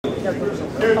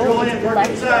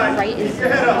left, right is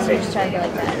zero. So just try to go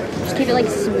like that. Just keep it like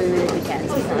smooth as we can.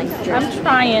 So it's not like I'm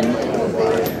trying.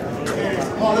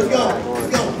 Oh, let's go.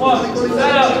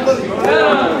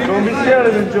 Don't be scared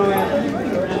of him, Julian.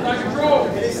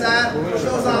 Inside.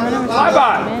 Shows on.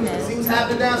 Bye-bye. See what's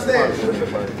happening downstairs.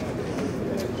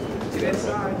 Get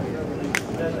inside.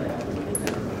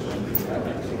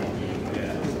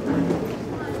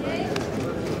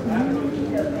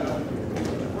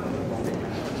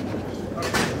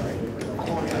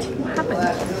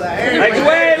 Legs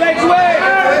away, legs away!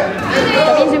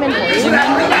 Let me zoom in for you.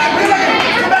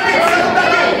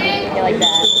 Yeah, like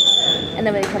that. And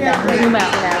then when we come back, zoom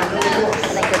out.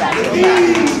 And then go back.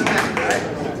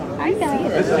 I got it.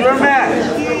 This is your match.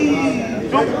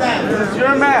 This is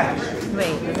your match.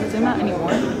 Wait, does it zoom out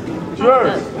anymore? It's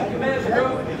yours.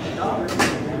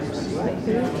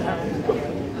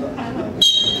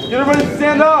 Get everybody to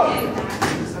stand up.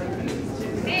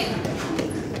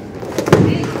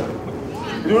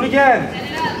 Do it again.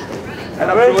 Head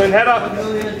up, Julian, head up.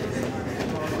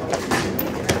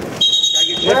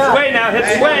 Hips away now,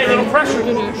 hips away, a little pressure.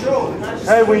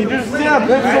 Hey, when you do the stand up,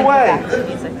 hips away.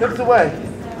 Hips away.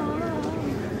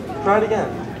 Try it again.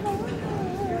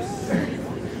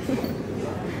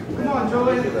 Come on,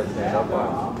 Julian.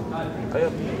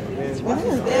 It's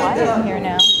really quiet in here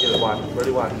now. Get it, watch.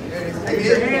 Ready, watch. Use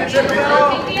your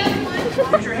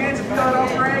hands if you got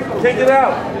off your ankle. Take it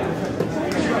out.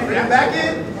 Bring it back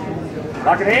in.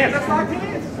 Lock it hands.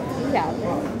 Yeah.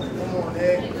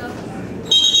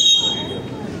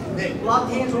 Nick, lock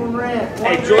hands on red.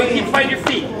 Hey, Julian, keep fighting your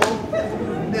feet.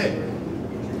 Nick.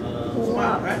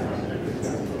 Smile, right?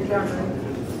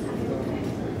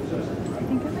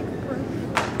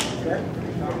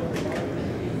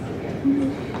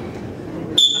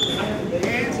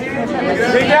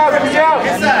 Take it out, take it out.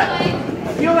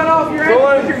 Inside. Feel that off your ankle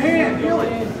with your hand. Feel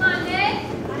it.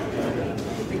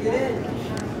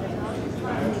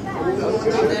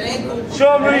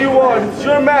 Show them who you are. It's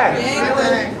your match.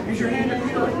 Use your hand to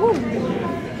feel it.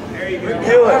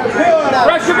 Feel it.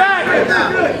 Pressure back.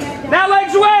 Now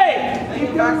legs away.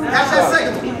 Catch that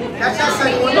second. Catch that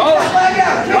second one. No.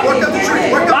 Work up the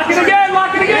tree. Work up Lock it again.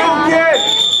 Lock it again. Okay.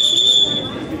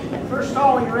 First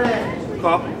call when you're ready.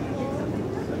 Call. Go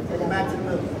back to the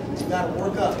middle. You gotta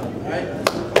work up, alright?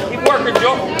 Keep working,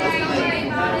 Joe.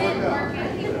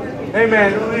 Hey,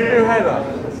 man, leave your head up.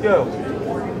 Let's go.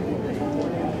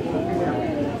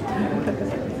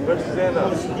 Let's stand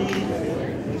up.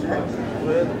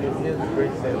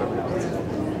 Great stand up.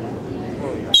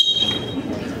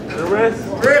 The wrist.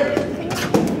 Grip.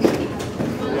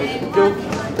 Go.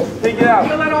 Take it out.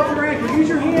 Peel that off your ankle. Use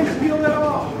your hand to peel that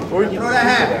off. Or you can Throw that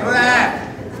hat. Throw that hat.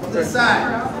 To the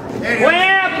side. There it is.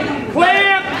 clamp.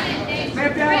 Clamp.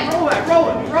 Snap down. Roll it. Roll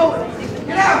it. Roll it.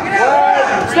 Get out. Get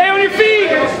out. Stay on your feet.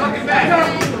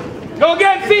 Go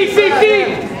again. Feet. Feet. Feet.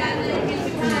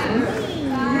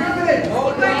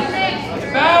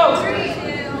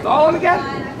 Bounce. All in again.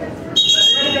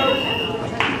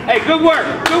 Hey, good work.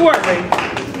 Good work, mate.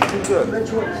 Good.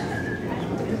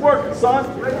 Keep working, son.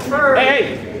 Hey,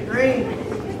 hey. Green.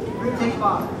 Green take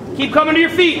five. Keep coming to your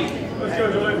feet. Let's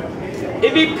go, Julian.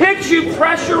 If he picks you,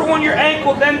 pressure on your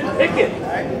ankle, then pick it.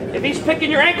 If he's picking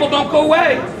your ankle, don't go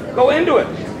away. Go into it.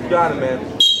 You got it,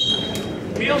 man.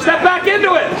 Step back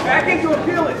into it. Back into it.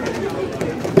 Peel it.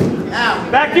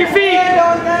 Out. Back to your feet.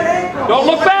 Don't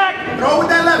look back. Throw with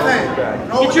that left hand.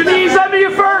 Throw Get with your that knees left under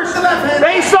you first. hand.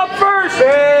 Face up first.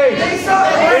 Face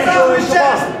up. Face up with his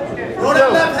chest. Throw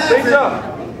that left hand. Face up.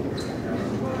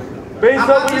 Face I'm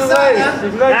up on with your this side legs.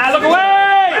 now. Now look away.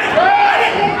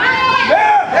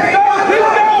 There you go. Keep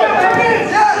going.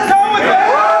 Go with it.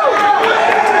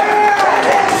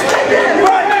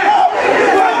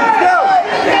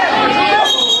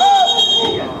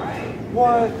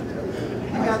 What?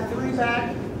 I got three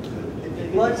back.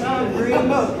 Blood time, green.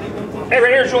 Hey,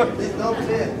 right here, Julian. This double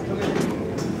in.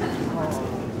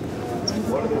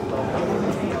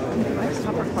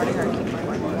 Stop recording or keep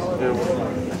recording.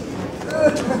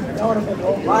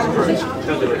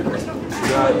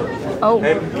 Oh.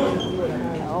 Hey.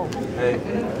 No. Hey.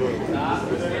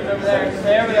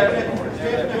 Stay over there.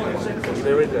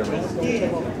 Stay right there, man. Hey.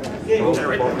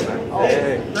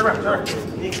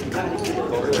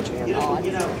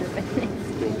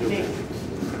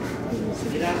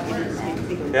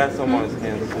 Yeah, some on his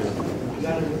hands too.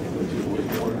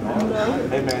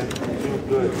 Hey man, you was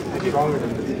good. You're stronger than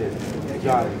this kid. You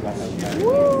got it.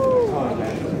 Woo! Come on,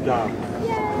 man. Good job.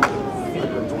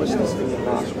 Twist this in your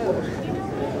nostril.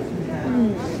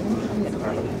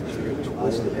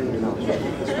 Twist it in your nostril.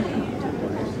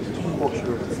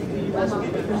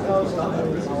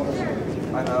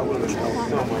 I know, I would have been so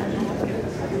much.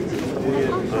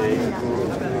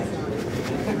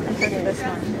 forget this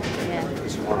one.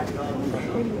 Yeah.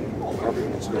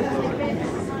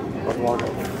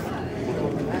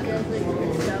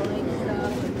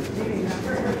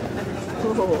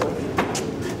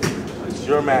 It's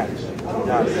your match.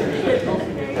 Got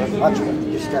it. Watch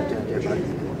me. You stepped in there, buddy.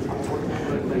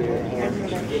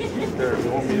 There, you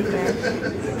want me to do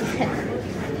it?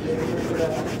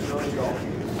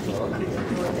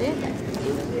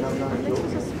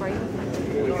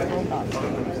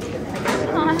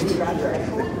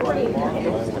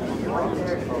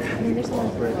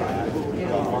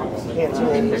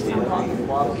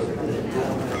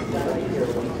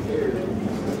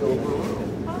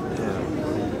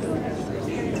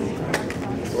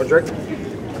 What drink?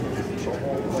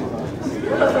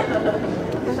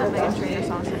 Where's that Megan Trainor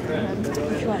song?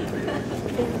 Which one?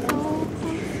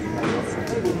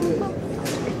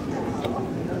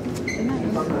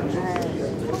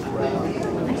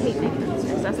 I hate Megan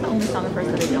Trainor. That's the only song of hers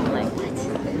that I don't like.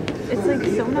 It's like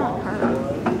so not her.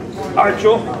 All right,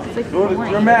 Joel. It's like Go to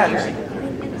boring. your match.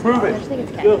 Prove I it. just think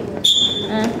it's Go. catchy.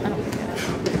 I don't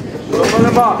think Go run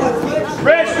them off.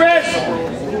 Rich, Rich!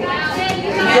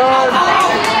 Done.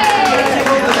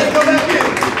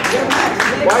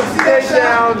 Wipe stay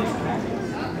down.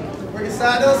 Work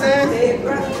inside those hands.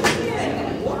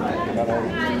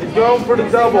 He's going for the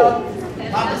double.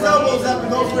 Pop his elbows up and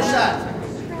go for a shot.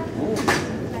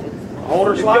 Hold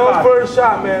her He's slide going by. for a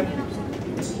shot, man.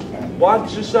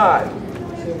 Watch your side.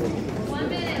 1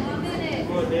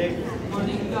 minute.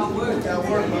 Got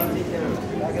work, man.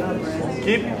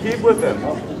 Keep with him.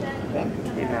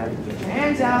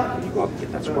 Hands out. I'll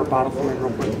get that squirt bottle for me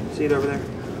real quick. See it over there?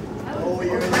 Oh,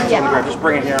 you're in Yeah. Just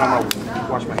bring it here and I'm gonna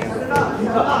wash my hands.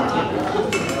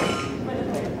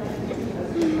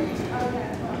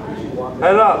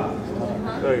 Head up.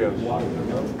 There you go.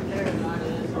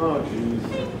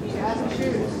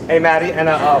 Hey, Maddie, and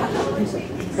a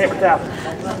paper towel.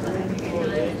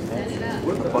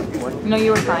 No,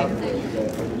 you were fine.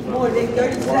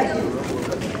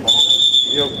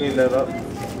 You'll clean that up.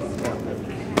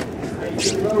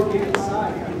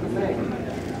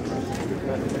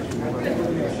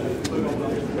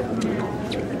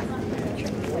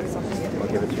 I'll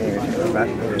give it to you. Back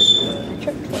to it.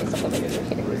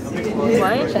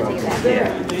 What? Should I take it back?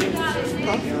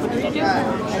 What did you do? I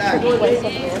tripped twice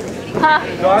up here. Ha!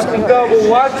 Watch the double.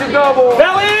 Watch the double.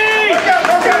 Belly!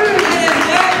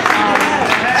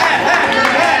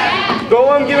 Don't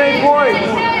let him get any points.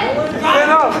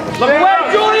 Stand up. Look away,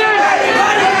 Julian!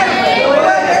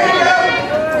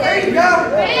 There you go.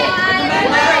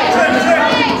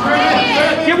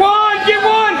 Get one! Get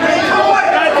one!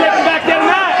 Gotta take him back down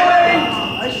that.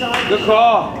 Good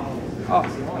call. Oh.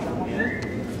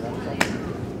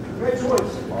 Great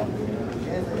choice.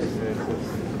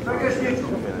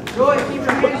 Joy, keep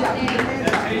your hands out. Keep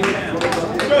your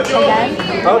hands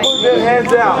out. Elbows and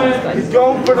hands out. He's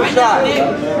going for the shot.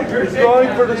 He's going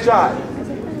for the shot.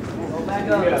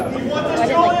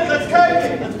 Let's take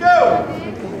it. Let's go.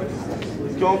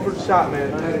 He's going for the shot, man.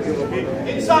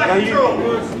 Inside Now control.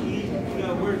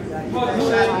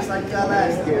 It's like that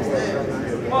last year.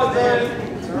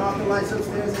 Turn off the lights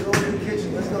upstairs and go to the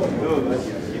kitchen. Let's go.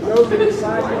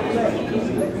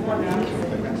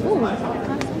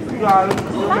 You got it.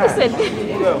 Madison.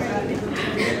 Go.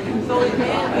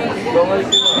 Don't let it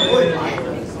get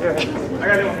Here, I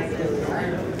got it.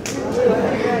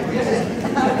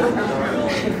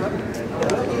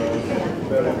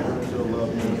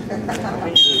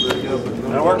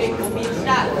 That works?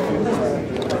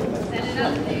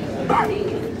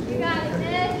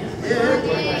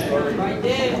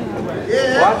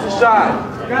 Yeah. Watch the shot.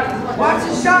 Watch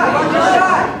the shot. Watch the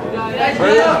shot.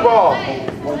 Bring this ball.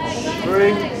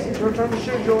 Three. It's your turn to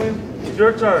shoot, Julian. It's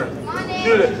your turn.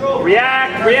 Shoot it.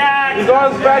 React, react. He's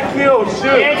on his back heel.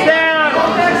 Shoot. Hands down.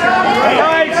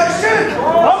 Right.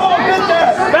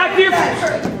 Back to your.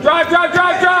 Drive, drive,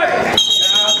 drive, drive.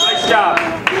 Nice job.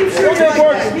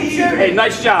 Hey,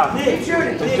 nice job. Good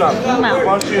job. Come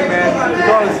on, shoot, man. He's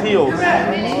on his heels.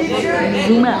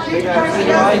 Zoom out. They got two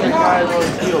guys on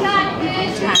his heels.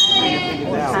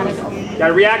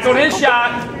 Gotta react on his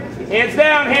shot. Hands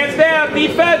down,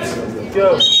 defense.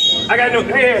 Go. I gotta do it.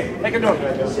 Here, make it do it.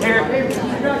 Here.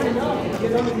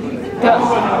 Go.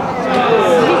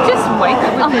 You just wiped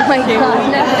it with Oh my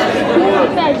god, no.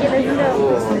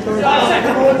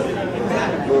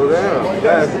 Go down.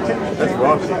 That's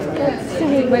wrong.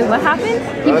 Wait, what happened?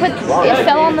 He put, it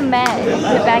fell on the mat and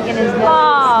put it back in his nose.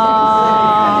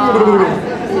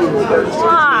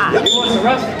 Why?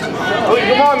 Oh,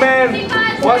 come on, man.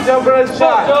 Watch out for that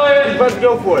shot. He's about to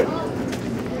go for it.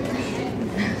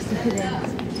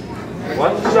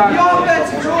 Watch the shot.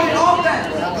 Offense, Julian, offense.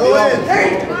 Go in.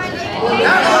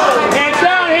 Hands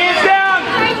down, hands down.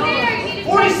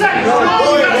 40 seconds.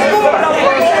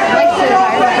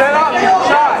 Set up,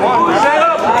 shot. Set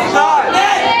up, shot.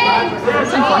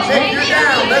 That's unfortunate. You're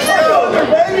down. Let's go.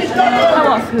 I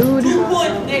want food.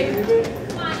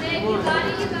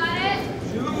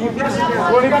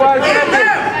 25 seconds.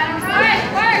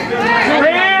 Two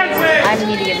hands. I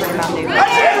need to get rid of Mountain Dew.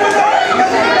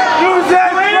 Use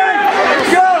that. Let's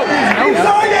go.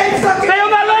 Stay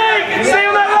on that leg. Stay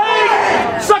on that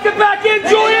leg. Suck it back in,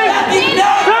 Julian.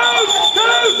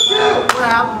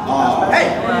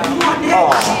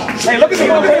 Hey, look at me.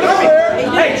 Look at me.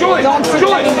 Hey, Julian.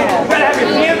 Julian. You gotta have your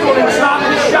hands on him to stop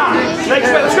this shot.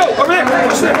 Let's go. Over there.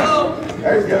 Watch this.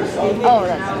 Oh,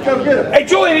 that's Hey,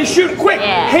 Julian, he's shooting quick.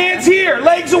 Yeah. Hands here,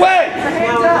 legs away.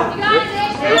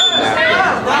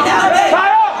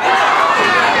 Tie up.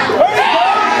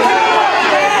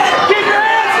 Keep your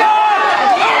hands up.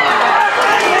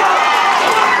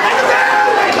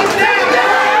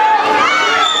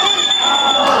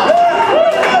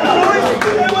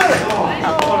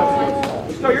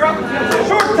 So you're up.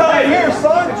 Short tie here,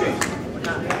 son.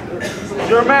 It's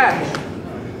your match.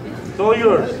 It's all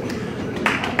yours.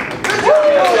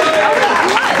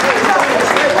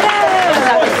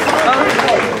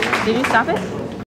 Did you stop it?